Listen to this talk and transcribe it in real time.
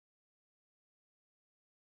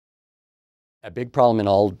A big problem in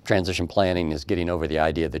all transition planning is getting over the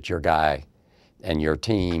idea that your guy and your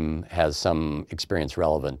team has some experience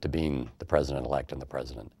relevant to being the president-elect and the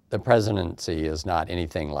president. The presidency is not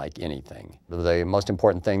anything like anything. The most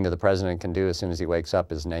important thing that the president can do as soon as he wakes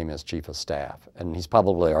up is name his chief of staff, and he's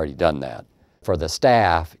probably already done that. For the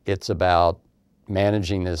staff, it's about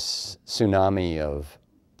managing this tsunami of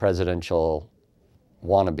presidential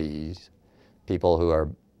wannabes, people who are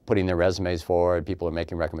putting their resumes forward, people who are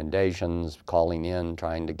making recommendations, calling in,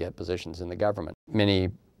 trying to get positions in the government. Many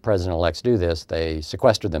president-elects do this. They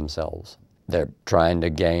sequester themselves. They're trying to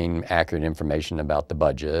gain accurate information about the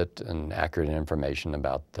budget and accurate information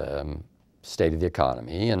about the state of the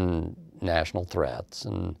economy and national threats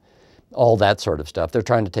and all that sort of stuff. They're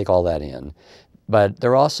trying to take all that in. But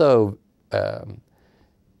they're also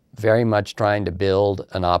very much trying to build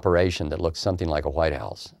an operation that looks something like a White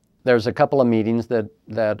House. There's a couple of meetings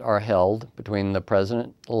that are held between the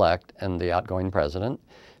president-elect and the outgoing president.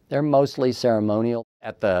 They're mostly ceremonial.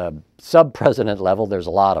 At the sub-president level, there's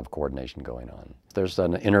a lot of coordination going on. There's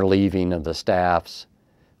an interleaving of the staffs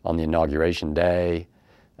on the inauguration day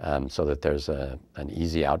so that there's an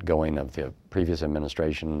easy outgoing of the previous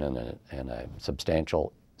administration and a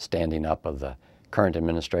substantial standing up of the current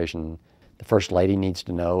administration. The First Lady needs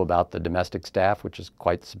to know about the domestic staff, which is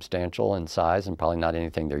quite substantial in size and probably not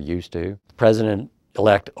anything they're used to.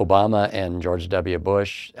 President-elect Obama and George W.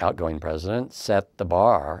 Bush, outgoing president, set the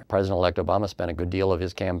bar. President-elect Obama spent a good deal of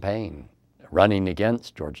his campaign running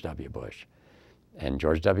against George W. Bush. And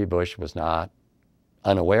George W. Bush was not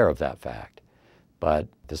unaware of that fact. But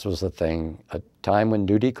this was a time when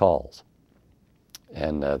duty calls,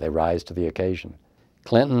 and they rise to the occasion.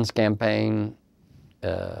 Clinton's campaign,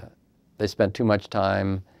 they spent too much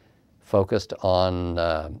time focused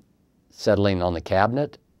on settling on the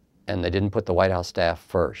cabinet, and they didn't put the White House staff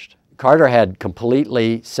first. Carter had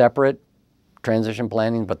completely separate transition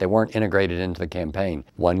planning, but they weren't integrated into the campaign.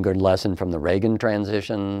 One good lesson from the Reagan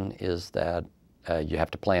transition is that you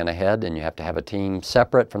have to plan ahead and you have to have a team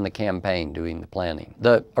separate from the campaign doing the planning.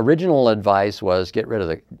 The original advice was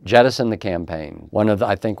jettison the campaign.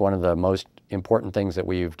 I think one of the most important things that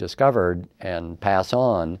we've discovered and pass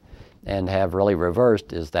on and have really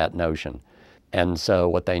reversed is that notion. And so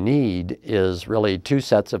what they need is really two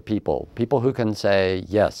sets of people who can say,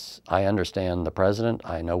 yes, I understand the president,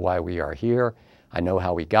 I know why we are here, I know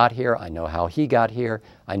how we got here, I know how he got here,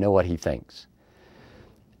 I know what he thinks.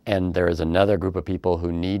 And there is another group of people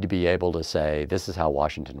who need to be able to say, this is how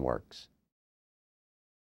Washington works.